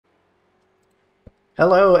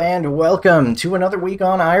Hello and welcome to another week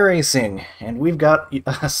on iRacing, and we've got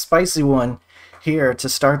a spicy one here to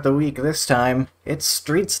start the week this time. It's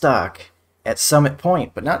Street Stock at Summit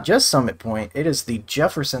Point, but not just Summit Point, it is the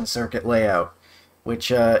Jefferson circuit layout,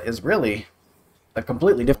 which is really a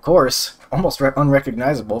completely different course, almost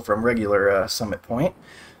unrecognizable from regular Summit Point.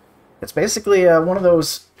 It's basically one of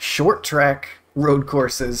those short track road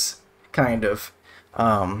courses, kind of.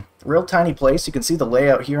 Real tiny place. You can see the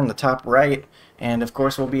layout here in the top right, and of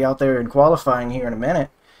course we'll be out there in qualifying here in a minute.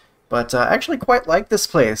 But I actually quite like this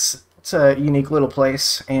place. It's a unique little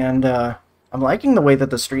place, and I'm liking the way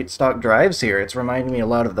that the Street Stock drives here. It's reminding me a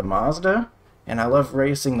lot of the Mazda, and I love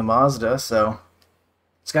racing the Mazda, so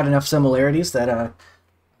it's got enough similarities that I'm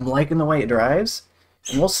liking the way it drives.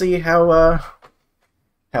 And we'll see how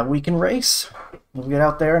we can race. We'll get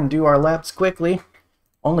out there and do our laps quickly.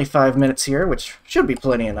 Only 5 minutes here, which should be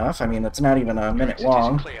plenty enough. I mean, it's not even a minute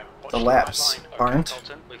long. The laps aren't,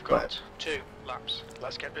 but 2 laps.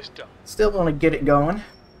 Let's get this done. Still want to get it going.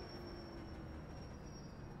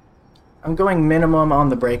 I'm going minimum on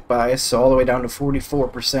the brake bias, so all the way down to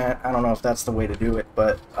 44%. I don't know if that's the way to do it,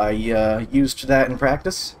 but I used that in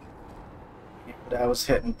practice, and I was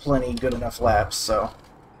hitting plenty good enough laps, so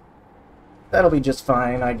that'll be just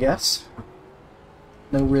fine, I guess.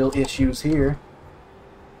 No real issues here.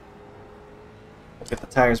 Get the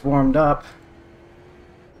tires warmed up.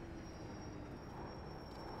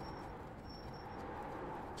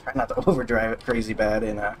 Try not to overdrive it crazy bad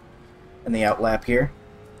in the out lap here,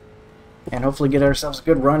 and hopefully get ourselves a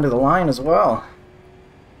good run to the line as well.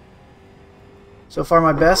 So far,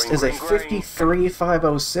 my best is a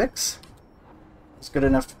 53.506. It's good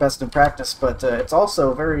enough for best in practice, but it's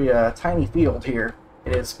also a very tiny field here.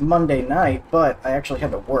 It is Monday night, but I actually had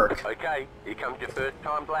to work. Okay, here comes your first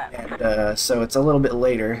time lap. And so it's a little bit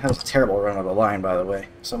later. That was a terrible run of the line, by the way.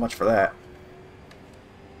 So much for that.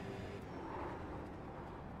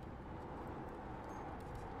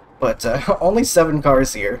 But only 7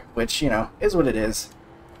 cars here, which, you know, is what it is.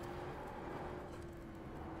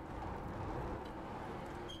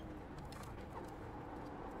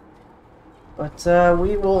 But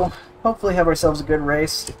we will hopefully have ourselves a good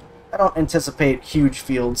race. I don't anticipate huge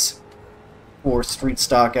fields for Street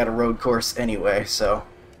Stock at a road course anyway, so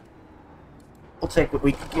we'll take what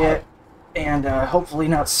we can get and hopefully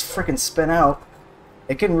not frickin' spin out.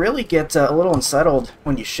 It can really get a little unsettled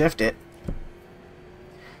when you shift it,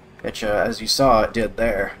 which as you saw it did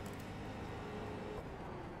there.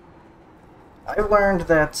 I've learned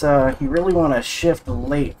that you really want to shift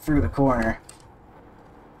late through the corner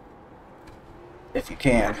if you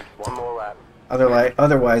can. One more lap.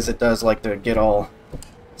 Otherwise it does like to get all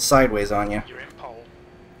sideways on you. You're in pole.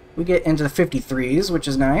 We get into the 53s, which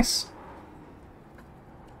is nice.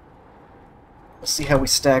 We'll see how we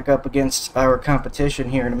stack up against our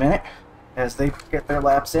competition here in a minute as they get their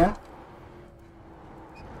laps in.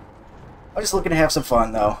 I'm just looking to have some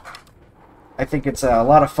fun, though. I think it's a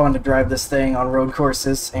lot of fun to drive this thing on road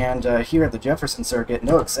courses, and here at the Jefferson circuit,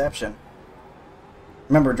 no exception. I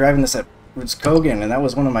remember driving this at Kogan, and that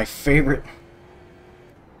was one of my favorite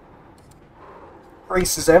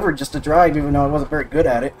races ever just to drive, even though I wasn't very good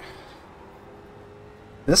at it.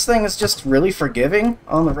 This thing is just really forgiving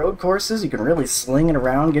on the road courses. You can really sling it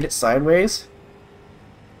around, get it sideways,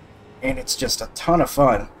 and it's just a ton of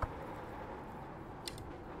fun.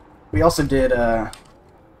 We also did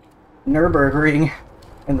Nürburgring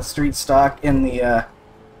in the Street Stock in the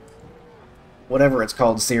whatever it's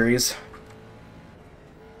called series.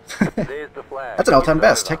 There's the flag. That's an all-time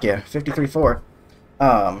best. Heck yeah, 53.4.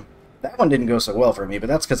 That one didn't go so well for me, but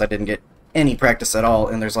that's because I didn't get any practice at all,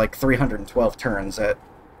 and there's like 312 turns at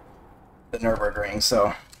the Nürburgring,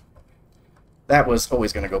 so that was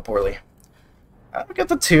always going to go poorly. We got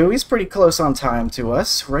the 2. He's pretty close on time to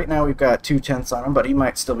us. Right now we've got 2/10 on him, but he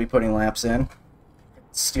might still be putting laps in.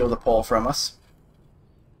 Steal the pole from us.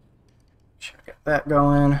 Get that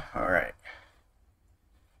going. Alright.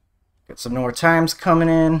 Get some more times coming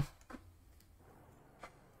in.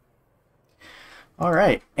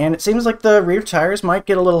 Alright, and it seems like the rear tires might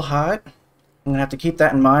get a little hot. I'm going to have to keep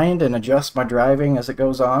that in mind and adjust my driving as it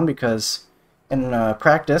goes on, because in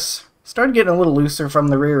practice, I started getting a little looser from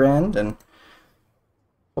the rear end, and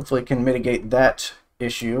hopefully can mitigate that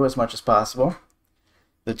issue as much as possible.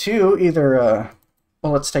 The 2 either,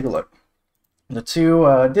 well, let's take a look. The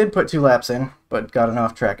 2 did put 2 laps in, but got an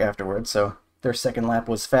off track afterwards, so their second lap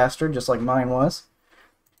was faster, just like mine was.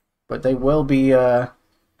 But they will be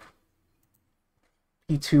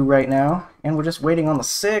P2 right now, and we're just waiting on the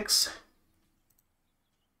 6.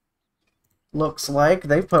 Looks like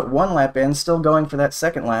they've put 1 lap in, still going for that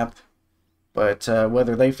second lap. But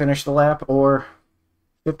whether they finish the lap or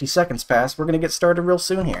 50 seconds passed. We're going to get started real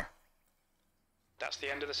soon here. That's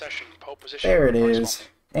the end of the session. Pole position. There it Nice is.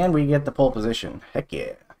 one. And we get the pole position. Heck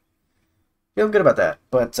yeah. Feel good about that.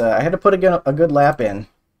 But I had to put a good lap in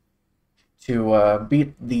to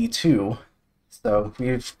beat the 2. So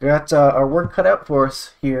we've got our work cut out for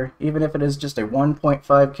us here, even if it is just a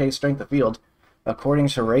 1.5k strength of field, according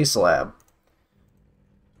to Race Lab.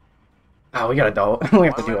 Oh, we got a we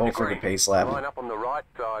have to do a whole freaking pace lap. Line up on the right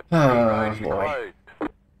side. Oh, Speed boy.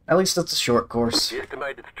 closed. At least it's a short course. The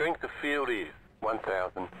estimated strength of field is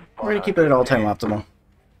 1,000. We're going to keep it at all-time optimal.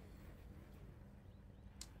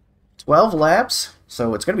 12 laps,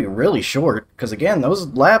 so it's going to be really short, because again,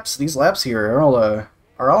 these laps here are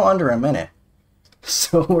all under a minute.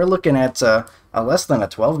 So we're looking at a less than a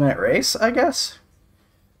 12-minute race, I guess.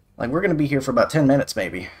 Like, we're going to be here for about 10 minutes,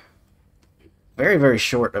 maybe. Very, very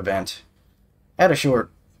short event. At a short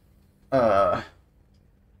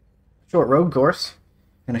road course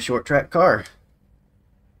in a short track car.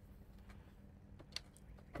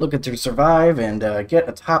 Looking to survive and get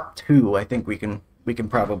a top 2. I think we can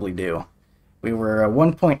probably do. We were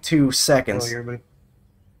 1.2 seconds. Hello, everybody.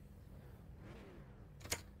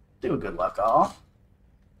 Do a good luck, all.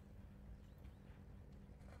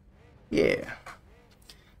 Yeah.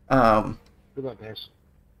 Good luck, guys.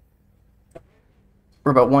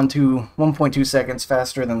 We're about 1.2 seconds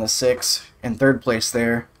faster than the 6 in third place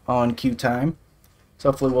there on queue time. So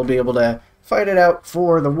hopefully we'll be able to fight it out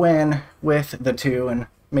for the win with the 2 and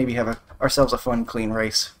maybe have ourselves a fun, clean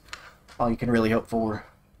race. All you can really hope for.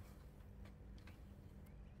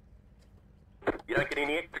 You don't get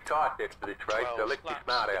any extra tire sets for this race, so 12 let's be laps.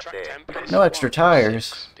 smart The out track there. temp is No extra 1.6.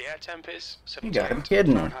 tires. The air temp is You gotta be 78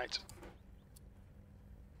 kidding me. Fahrenheit.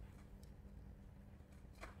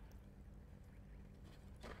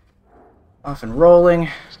 Off and rolling.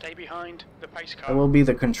 Stay behind the pace That car. will be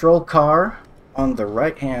the control car on the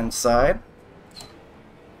right-hand side.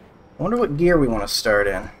 I wonder what gear we want to start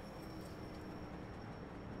in.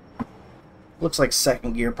 Looks like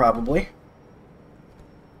second gear, probably.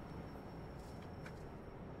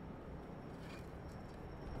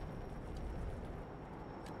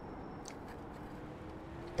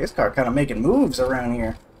 This car kind of making moves around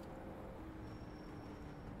here.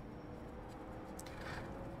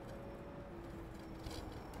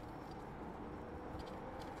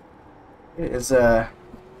 It is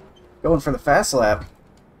going for the fast lap.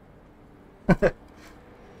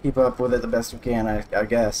 Keep up with it the best we can, I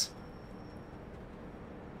guess.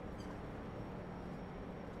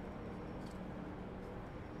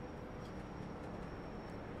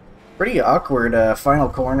 Pretty awkward final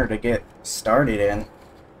corner to get started in.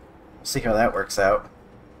 We'll see how that works out.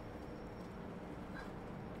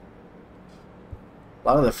 A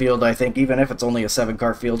lot of the field, I think, even if it's only a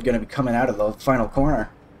 7-car field, is going to be coming out of the final corner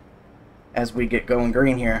as we get going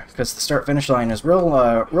green here, because the start-finish line is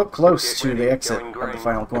real close to the exit of the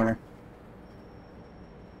final corner.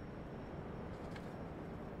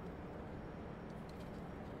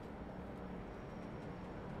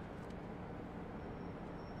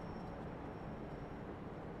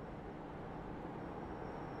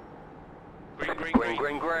 Green, green, Green, green.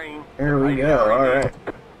 green, green. Here we go, alright.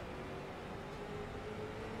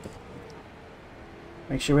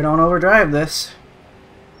 Make sure we don't overdrive this.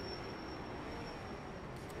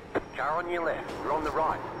 Car on your left, you're on the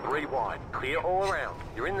right, 3 wide. Clear all around.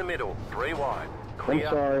 You're in the middle, 3 wide. Clear.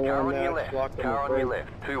 sorry, Car one on your match, left, locked on car the on your brake.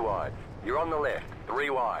 left, 2 wide. You're on the left, 3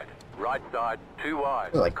 wide. Right side, 2 wide.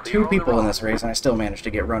 There's like Clear 2 on the people in right. this race, and I still managed to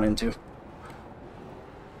get run into.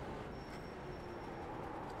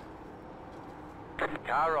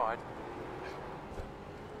 Car right.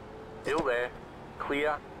 Still there.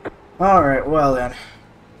 Clear. Alright, well then.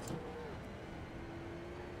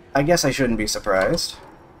 I guess I shouldn't be surprised.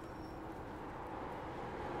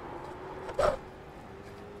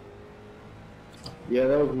 Yeah,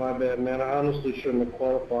 that was my bad, man. I honestly shouldn't have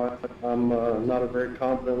qualified. I'm not a very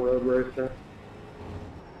confident road racer.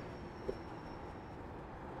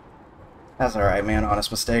 That's alright, man.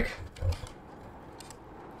 Honest mistake.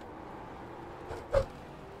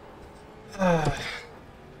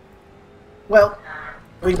 Well,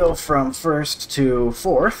 we go from first to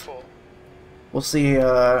fourth. 4. We'll see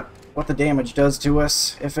what the damage does to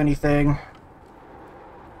us, if anything.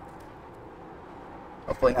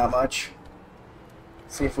 Hopefully not much.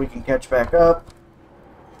 See if we can catch back up.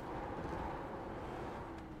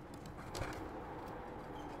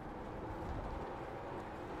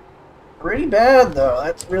 Pretty bad, though.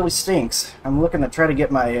 That really stinks. I'm looking to try to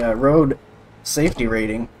get my road safety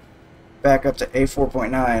rating back up to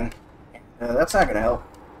A4.9. That's not going to help.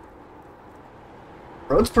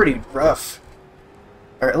 Road's pretty rough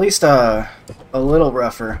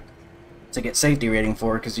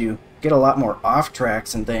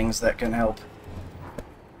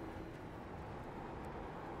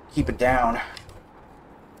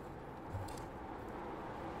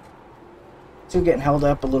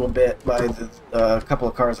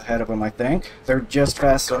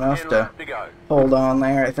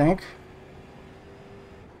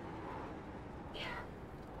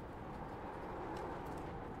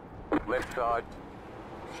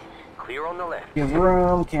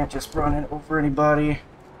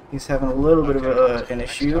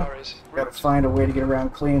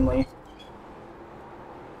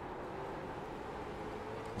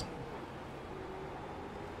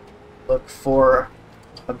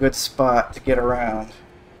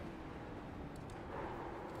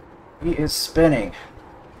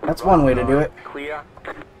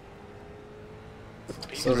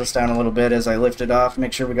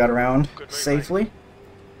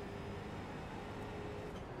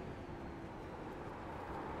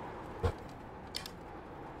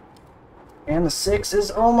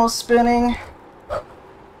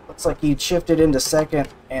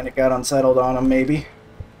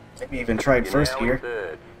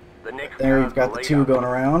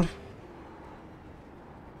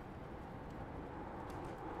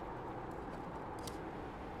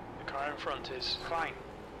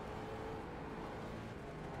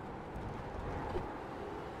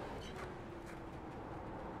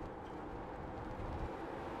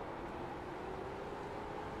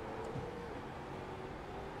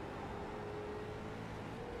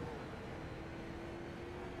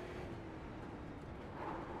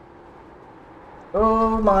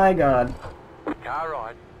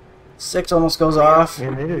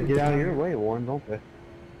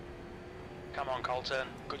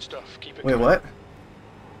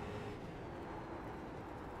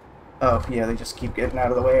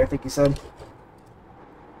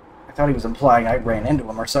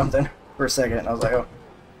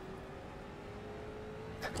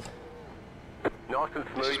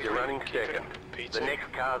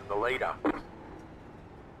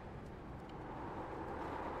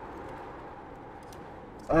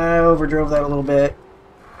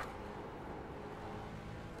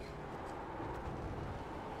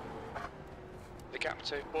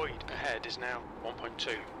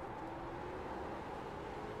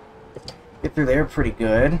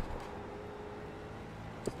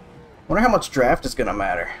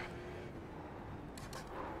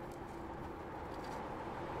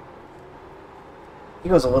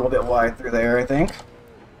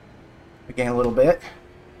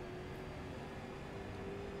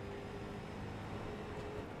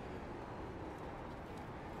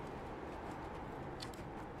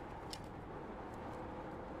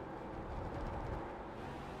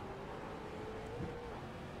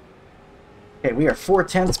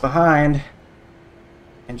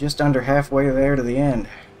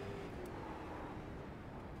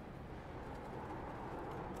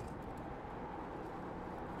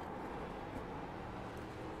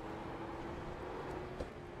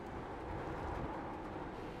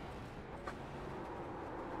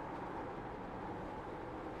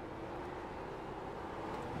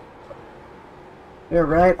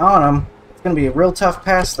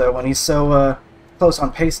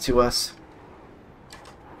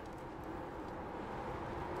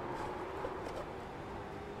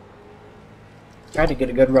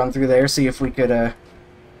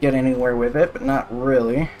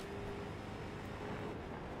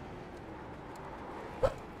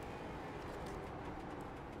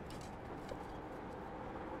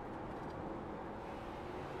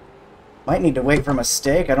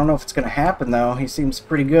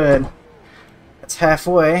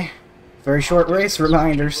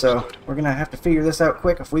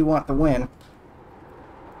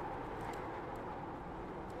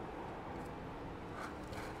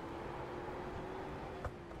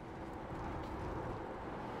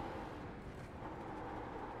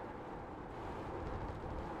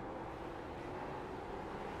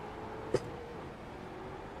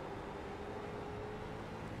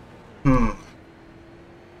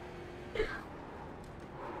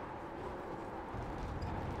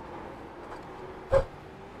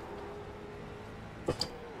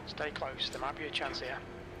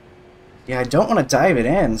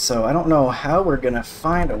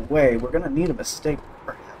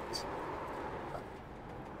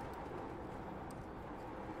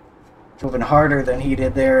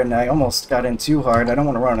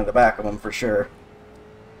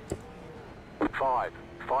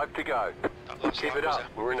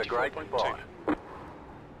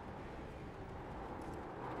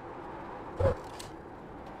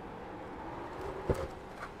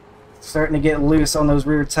Starting to get loose on those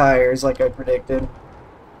rear tires like I predicted.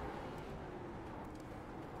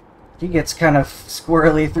 He gets kind of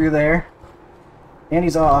squirrely through there. And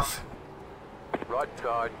he's off. Right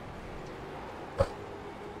side.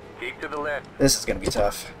 Keep to the left. This is going to be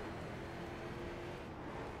tough.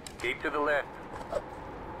 Keep to the left.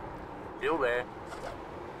 Still there.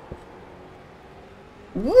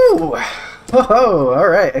 Woo! Oh,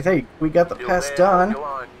 alright. I think we got the Still pass there. done. Hold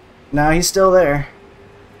your line. No, he's still there.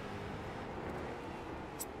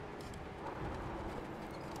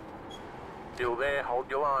 Still there. Hold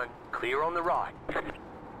your line. Clear on the right.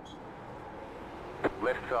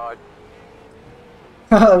 Left side.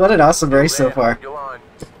 What an awesome race Still so there. far. Hold your line.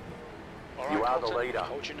 Alright, You are the Colton, leader.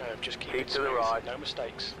 hold your nerve, just keep Keep it to the smooth, right. no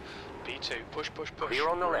mistakes. P2, push, push, push. Clear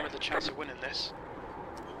on the Remember left. the chance of winning this.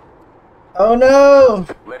 Oh no!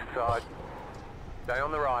 Left side. Stay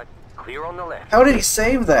on the right. Clear on the left. How did he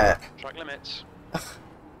save that? Track limits. I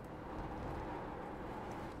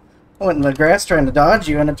went in the grass trying to dodge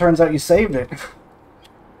you, and it turns out you saved it.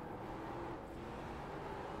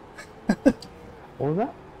 What was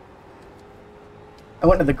that? I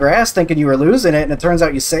went into the grass thinking you were losing it, and it turns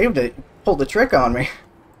out you saved it. You pulled the trick on me.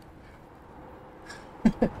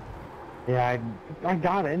 Yeah, I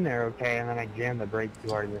got in there okay, and then I jammed the brake too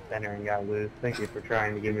hard in the center and got loose. Thank you for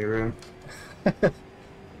trying to give me room.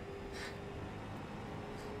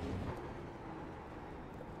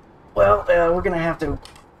 Well, we're gonna have to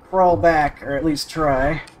crawl back, or at least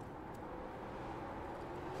try.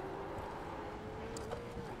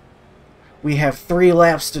 We have 3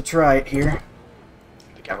 laps to try it here.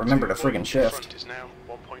 The I gap remember to to Boyd friggin' in shift. front is now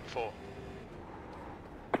 1.4.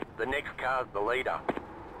 The next car's the leader.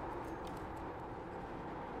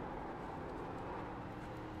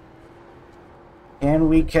 Can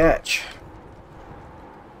we catch?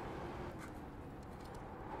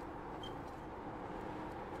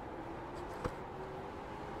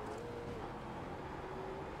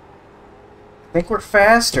 I think we're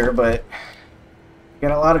faster, but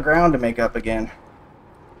got a lot of ground to make up again.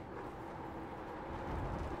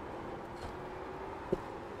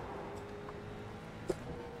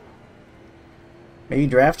 Maybe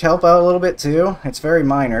draft help out a little bit too. It's very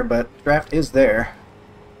minor, but draft is there.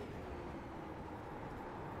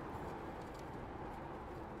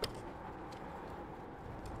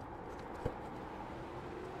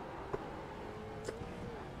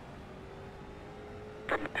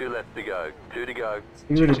 Two left to go. 2 to go.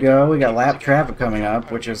 2 to go. We got lap traffic coming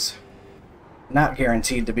up, which is not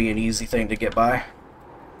guaranteed to be an easy thing to get by.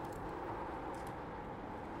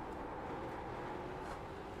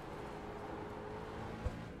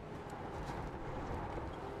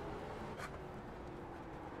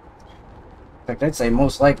 In fact, I'd say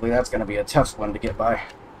most likely that's going to be a tough one to get by.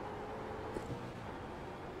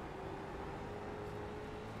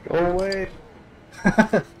 Go away.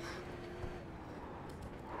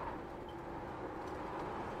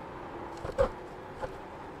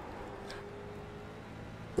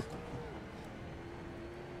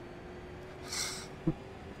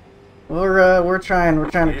 We're trying You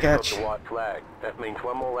to just got catch. the white flag. That means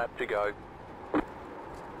 1 more lap to go.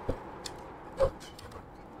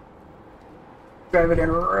 Drive it in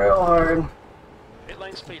real hard. Pit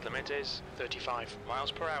lane speed limit is 35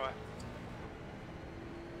 miles per hour.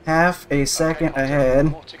 Half a second Okay, ahead.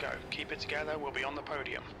 more to go. Keep it together, we'll be on the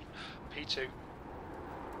podium. P2.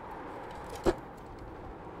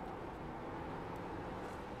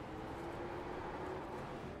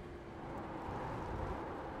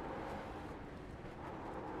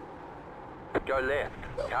 Go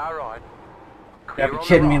left. Car right. Gotta Clear be on the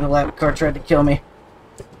kidding me, right. the lap car tried to kill me.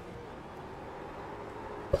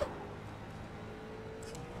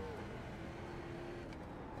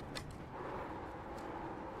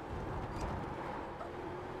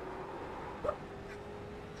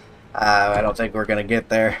 I don't think we're gonna get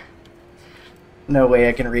there. No way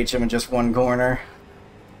I can reach him in just one corner.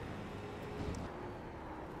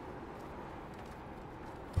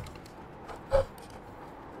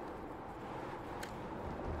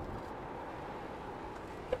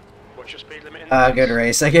 What's your speed limit in the Good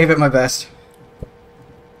race. I gave it my best.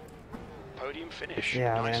 podium finish?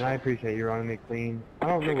 Yeah, Nice man, one. I appreciate you running me clean. I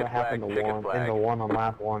don't know Take a what happened flag, to take a one flag. in the one on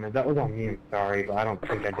lap 1. If that was on you, sorry, but I don't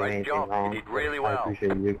think I did Great anything job. You wrong. did really I well.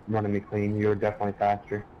 appreciate you running me clean. You were definitely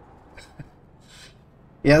faster.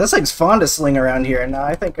 Yeah, this thing's fun to sling around here, and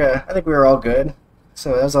I think we were all good.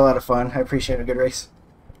 So that was a lot of fun. I appreciate a good race.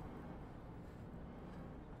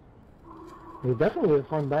 It was definitely a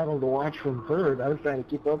fun battle to watch from third. I was trying to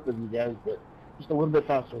keep up with you guys, but just a little bit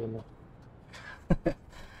faster than that.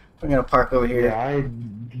 I'm gonna park over here. Yeah, I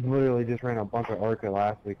literally just ran a bunch of Orca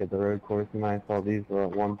last week at the road course, and I saw these were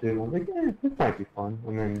at 1-2. I was like, yeah, this might be fun.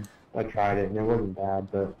 And then I tried it, and it wasn't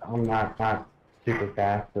bad, but I'm not super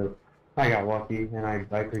fast, but I got lucky, and I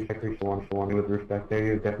appreciate one with respect there.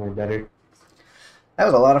 He was definitely better. That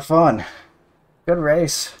was a lot of fun. Good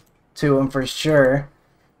race to him for sure.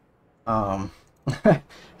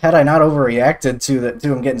 Had I not overreacted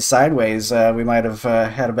to him getting sideways, we might have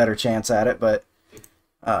had a better chance at it, but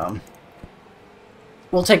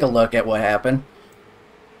we'll take a look at what happened.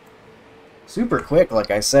 Super quick,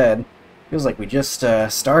 like I said. Feels like we just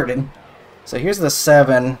started. So here's the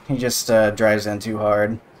 7. He just drives in too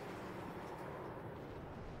hard.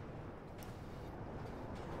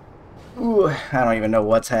 Ooh, I don't even know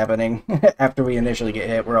what's happening. After we initially get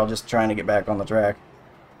hit, we're all just trying to get back on the track.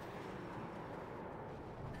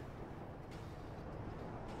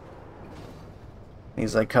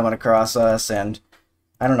 He's like coming across us, and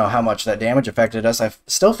I don't know how much that damage affected us. I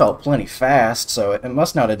still felt plenty fast, so it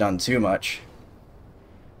must not have done too much.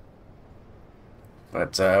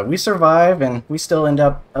 But we survive, and we still end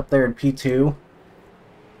up there in P2.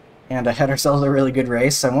 And I had ourselves a really good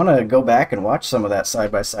race. I want to go back and watch some of that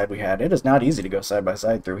side-by-side we had. It is not easy to go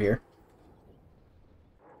side-by-side through here.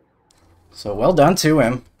 So well done to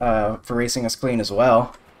him for racing us clean as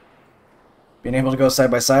well. Being able to go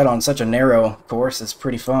side-by-side on such a narrow course is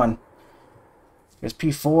pretty fun. Here's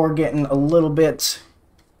P4 getting a little bit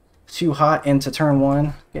too hot into turn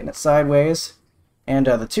 1, getting it sideways. And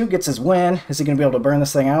the 2 gets his win. Is he going to be able to burn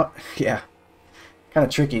this thing out? Yeah. Kind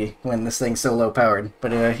of tricky when this thing's so low powered,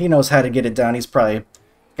 but he knows how to get it done. He's probably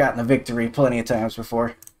gotten a victory plenty of times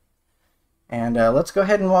before. And let's go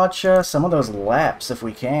ahead and watch some of those laps if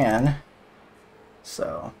we can.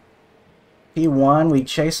 So, P1, we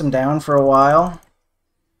chase him down for a while.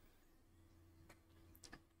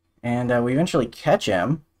 And we eventually catch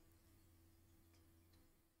him.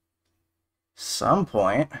 Some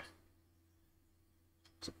point.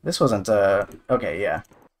 This wasn't, okay, yeah.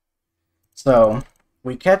 So,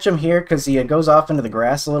 we catch him here because he goes off into the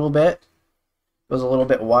grass a little bit. Goes a little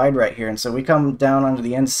bit wide right here, and so we come down onto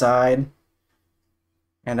the inside.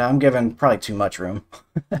 And I'm giving probably too much room.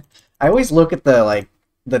 I always look at the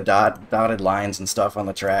dotted lines and stuff on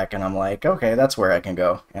the track, and I'm like, okay, that's where I can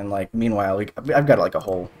go. And like, meanwhile, I've got like a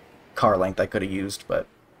whole car length I could have used, but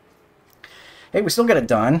hey, we still get it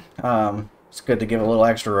done. It's good to give a little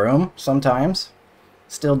extra room sometimes.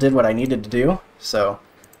 Still did what I needed to do, so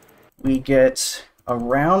we get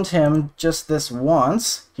around him just this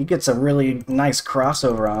once. He gets a really nice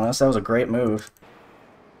crossover on us. That was a great move.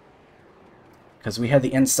 Because we had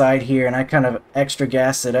the inside here, and I kind of extra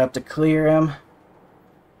gassed it up to clear him.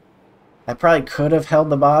 I probably could have held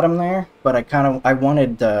the bottom there, but I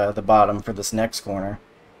wanted the bottom for this next corner.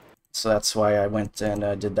 So that's why I went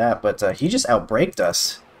and did that. But he just outbraked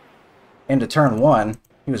us into turn 1.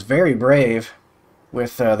 He was very brave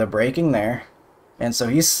with the braking there. And so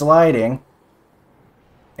he's sliding,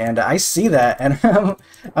 and I see that, and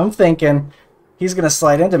I'm thinking he's going to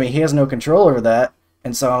slide into me. He has no control over that,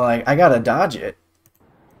 and so I'm like, I got to dodge it.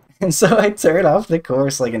 And so I turn off the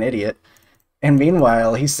course like an idiot, and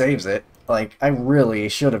meanwhile, he saves it. Like, I really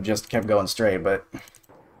should have just kept going straight, but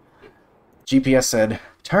GPS said,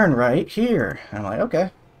 turn right here. And I'm like,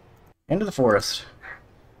 okay, into the forest.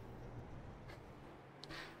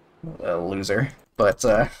 A loser, but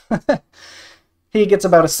he gets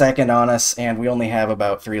about a second on us, and we only have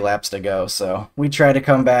about 3 laps to go, so we try to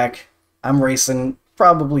come back. I'm racing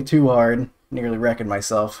probably too hard, nearly wrecking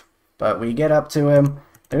myself, but we get up to him.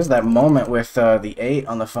 There's that moment with the 8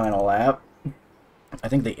 on the final lap. I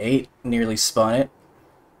think the 8 nearly spun it.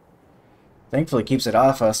 Thankfully keeps it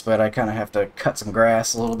off us, but I kind of have to cut some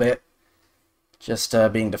grass a little bit, just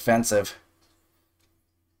being defensive.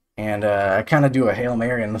 And I kind of do a Hail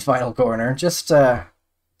Mary in the final corner, just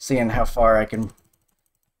seeing how far I can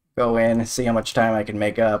go in, see how much time I can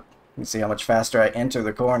make up, and see how much faster I enter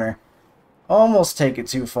the corner. Almost take it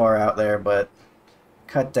too far out there, but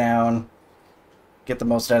cut down, get the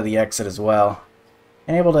most out of the exit as well.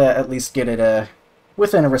 And able to at least get it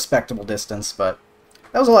within a respectable distance, but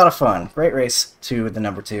that was a lot of fun. Great race to the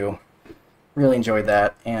number 2. Really enjoyed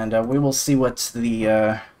that, and we will see what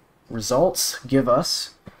the results give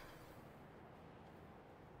us.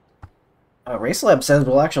 RaceLab says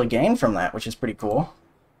we'll actually gain from that, which is pretty cool.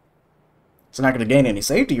 It's not going to gain any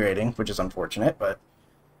safety rating, which is unfortunate, but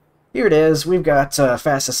here it is. We've got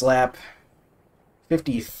fastest lap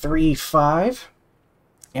 53.5,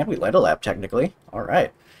 and we led a lap technically. All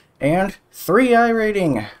right, and 3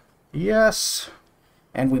 iRating, yes.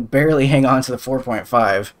 And we barely hang on to the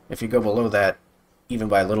 4.5. If you go below that, even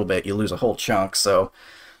by a little bit, you lose a whole chunk. So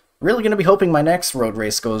really going to be hoping my next road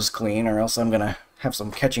race goes clean, or else I'm going to have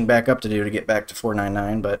some catching back up to do to get back to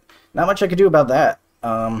 499, but not much I could do about that.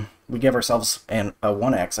 We gave ourselves a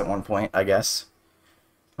 1x at one point, I guess,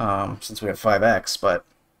 since we have 5x, but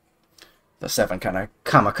the 7 kind of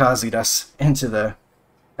kamikazed us into the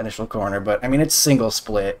initial corner. But, I mean, it's single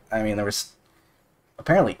split. I mean, there was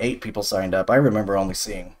apparently 8 people signed up. I remember only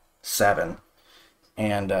seeing 7,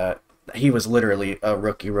 and he was literally a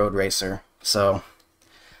rookie road racer, so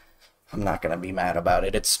I'm not going to be mad about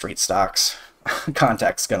it. It's street stocks.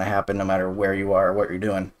 Contact's going to happen no matter where you are or what you're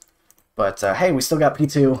doing. But, hey, we still got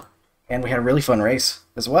P2, and we had a really fun race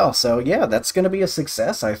as well. So, yeah, that's going to be a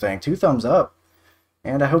success, I think. 2 thumbs up.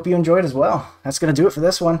 And I hope you enjoyed as well. That's going to do it for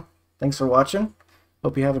this one. Thanks for watching.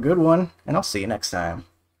 Hope you have a good one, and I'll see you next time.